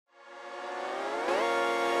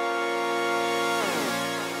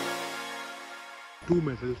2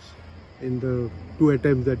 medals in the 2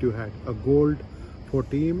 attempts that you had, a gold for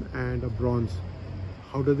team and a bronze.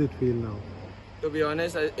 How does it feel now? To be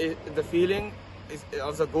honest, the feeling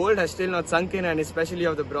of the gold has still not sunk in, and especially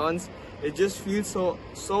of the bronze, it just feels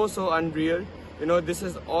so unreal. You know, this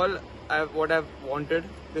is all what I've wanted.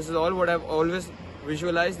 This is all what I've always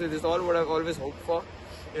visualized. This is all what I've always hoped for.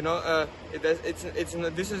 You know,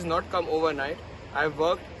 this has not come overnight. I've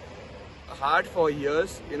worked hard for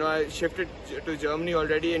years. You know, I shifted to Germany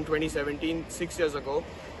already in 2017, 6 years ago,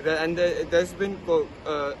 and there's been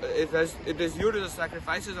it is due to the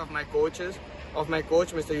sacrifices of my coaches, of my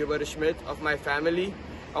coach Mr. Hubert Schmidt, of my family,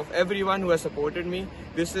 of everyone who has supported me.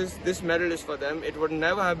 This medal is for them. It would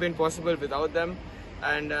never have been possible without them,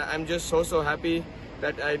 and I'm just so happy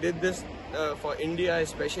that I did this for India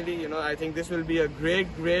especially. You know, I think this will be a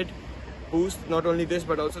great boost, not only this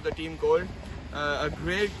but also the team gold. A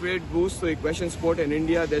great boost to equestrian sport in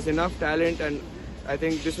India. There's enough talent, and I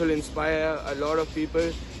think this will inspire a lot of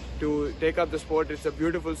people to take up the sport. It's a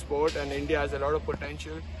beautiful sport, and India has a lot of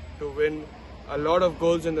potential to win a lot of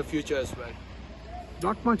goals in the future as well.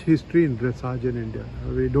 Not much history in dressage in India.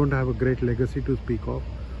 We don't have a great legacy to speak of.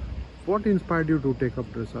 What inspired you to take up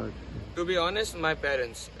dressage? To be honest, my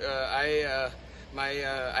parents.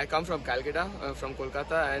 I come from Calcutta, from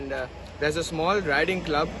Kolkata, and there's a small riding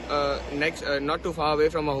club not too far away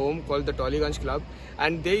from our home called the Tollygunge Club,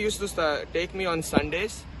 and they used to take me on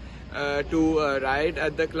Sundays to ride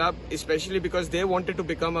at the club, especially because they wanted to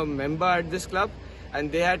become a member at this club,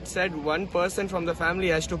 and they had said one person from the family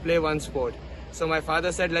has to play one sport. So my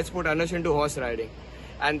father said, let's put Anush into horse riding.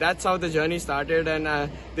 And that's how the journey started,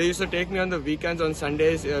 and they used to take me on the weekends, on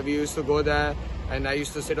Sundays. We used to go there, and I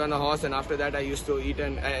used to sit on a horse, and after that I used to eat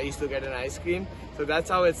and I used to get an ice cream. So that's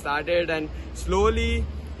how it started, and slowly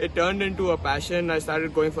it turned into a passion. I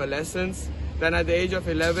started going for lessons. Then at the age of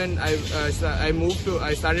 11, I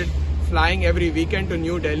started flying every weekend to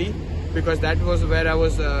New Delhi, because that was where I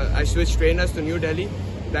was. I switched trainers to New Delhi.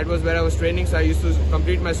 That was where I was training, so I used to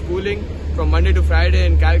complete my schooling from Monday to Friday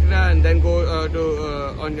in Calcutta, and then go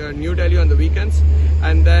on New Delhi on the weekends.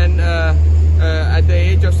 And then at the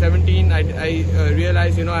age of 17, I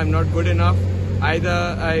realized, you know, I'm not good enough.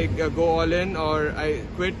 Either I go all in or I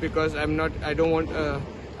quit, because I don't want.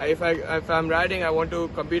 If I'm riding, I want to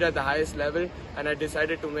compete at the highest level, and I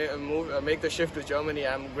decided to make the shift to Germany.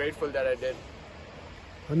 I'm grateful that I did.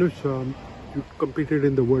 Anush, you competed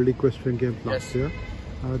in the World Equestrian Games last year.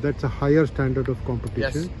 That's a higher standard of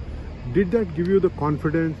competition. Yes. Did that give you the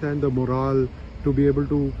confidence and the morale to be able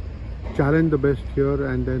to challenge the best here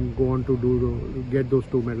and then go on to get those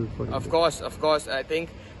 2 medals for India? Of course. I think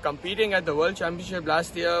competing at the World Championship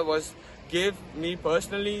last year gave me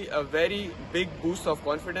personally a very big boost of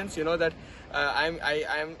confidence. You know that I'm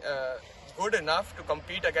good enough to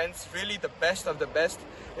compete against really the best of the best.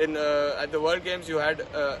 At the World Games, you had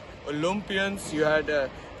Olympians, you had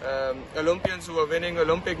Olympians who were winning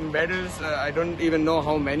Olympic medals. I don't even know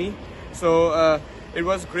how many. So it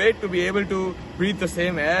was great to be able to breathe the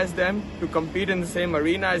same air as them, to compete in the same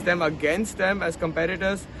arena as them, against them as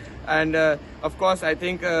competitors. And of course, I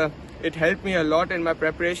think it helped me a lot in my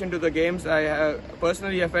preparation to the games.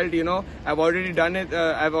 Personally, I felt, you know, I've already done it.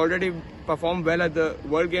 I've already performed well at the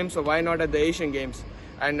World Games, so why not at the Asian Games?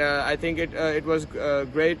 And I think it was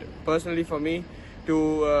great personally for me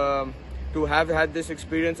to have had this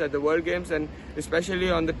experience at the World Games, and especially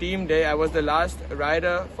on the team day. I was the last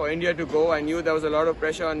rider for India to go. I knew there was a lot of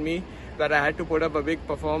pressure on me, that I had to put up a big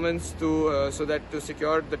performance to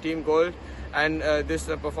secure the team gold. And this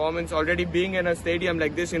performance, already being in a stadium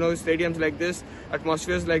like this, you know, stadiums like this,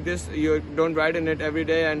 atmospheres like this, you don't ride in it every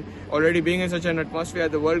day, and already being in such an atmosphere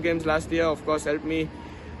at the World Games last year, of course, helped me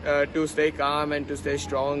to stay calm and to stay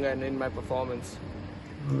strong and in my performance.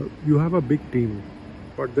 You have a big team,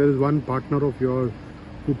 but there is one partner of yours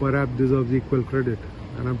who perhaps deserves equal credit,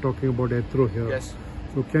 and I'm talking about Etro here. Yes.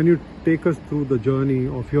 So can you take us through the journey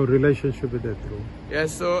of your relationship with Etro?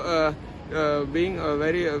 Yes, so being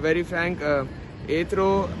very frank,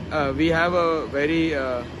 Etro, we have a very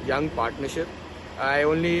young partnership. I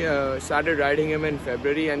only started riding him in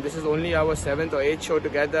February, and this is only our 7th or 8th show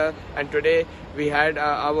together, and today we had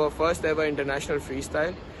our first ever international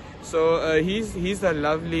freestyle. So he's a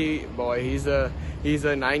lovely boy. He's a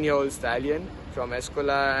 9-year-old stallion from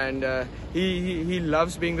Escola, and he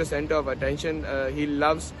loves being the center of attention. He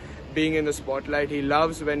loves being in the spotlight. He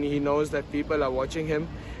loves when he knows that people are watching him,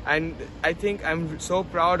 and I think I'm so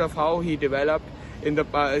proud of how he developed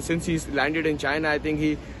since he's landed in China. I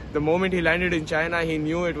think the moment he landed in China, he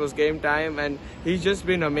knew it was game time, and he's just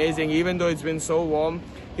been amazing. Even though it's been so warm,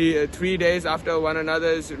 3 days after one another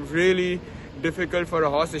is really difficult for a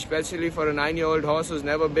horse, especially for a 9-year-old horse who's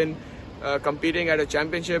never been competing at a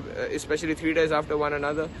championship, especially 3 days after one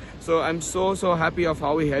another. So I'm so happy of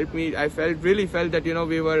how he helped me. I really felt that, you know,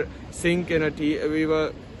 we were we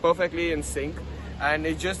were perfectly in sync, and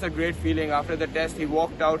it's just a great feeling. After the test, he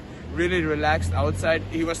walked out really relaxed outside.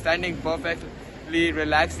 He was standing perfectly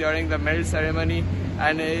relaxed during the medal ceremony,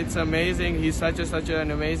 and it's amazing. He's such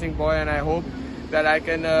an amazing boy, and I hope that I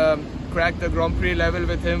can crack the Grand Prix level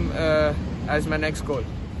with him as my next goal.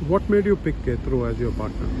 What made you pick Etro as your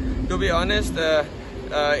partner? To be honest,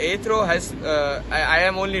 Etro has, I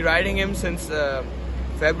am only riding him since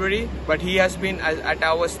February, but he has been at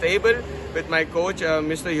our stable with my coach,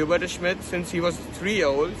 Mr. Hubert Schmidt, since he was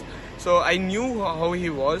 3-year-old. So I knew how he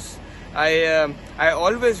was. I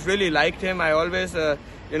always really liked him. I always,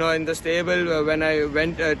 you know, in the stable, when I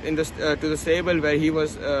went to the stable where he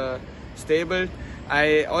was stabled,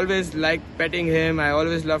 I always liked petting him. I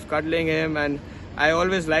always loved cuddling him, and I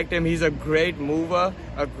always liked him. He's a great mover,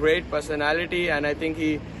 a great personality, and I think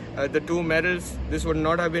the 2 medals, this would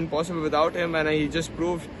not have been possible without him, and he just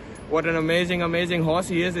proved what an amazing horse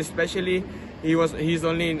he is. Especially he's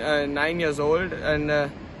only 9 years old,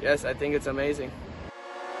 and yes, I think it's amazing.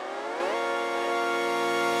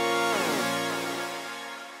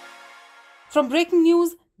 From breaking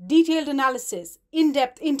news, detailed analysis,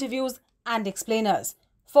 in-depth interviews and explainers,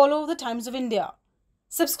 follow the Times of India.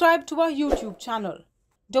 Subscribe to our YouTube channel.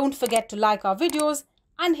 Don't forget to like our videos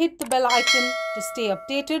and hit the bell icon to stay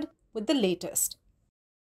updated with the latest.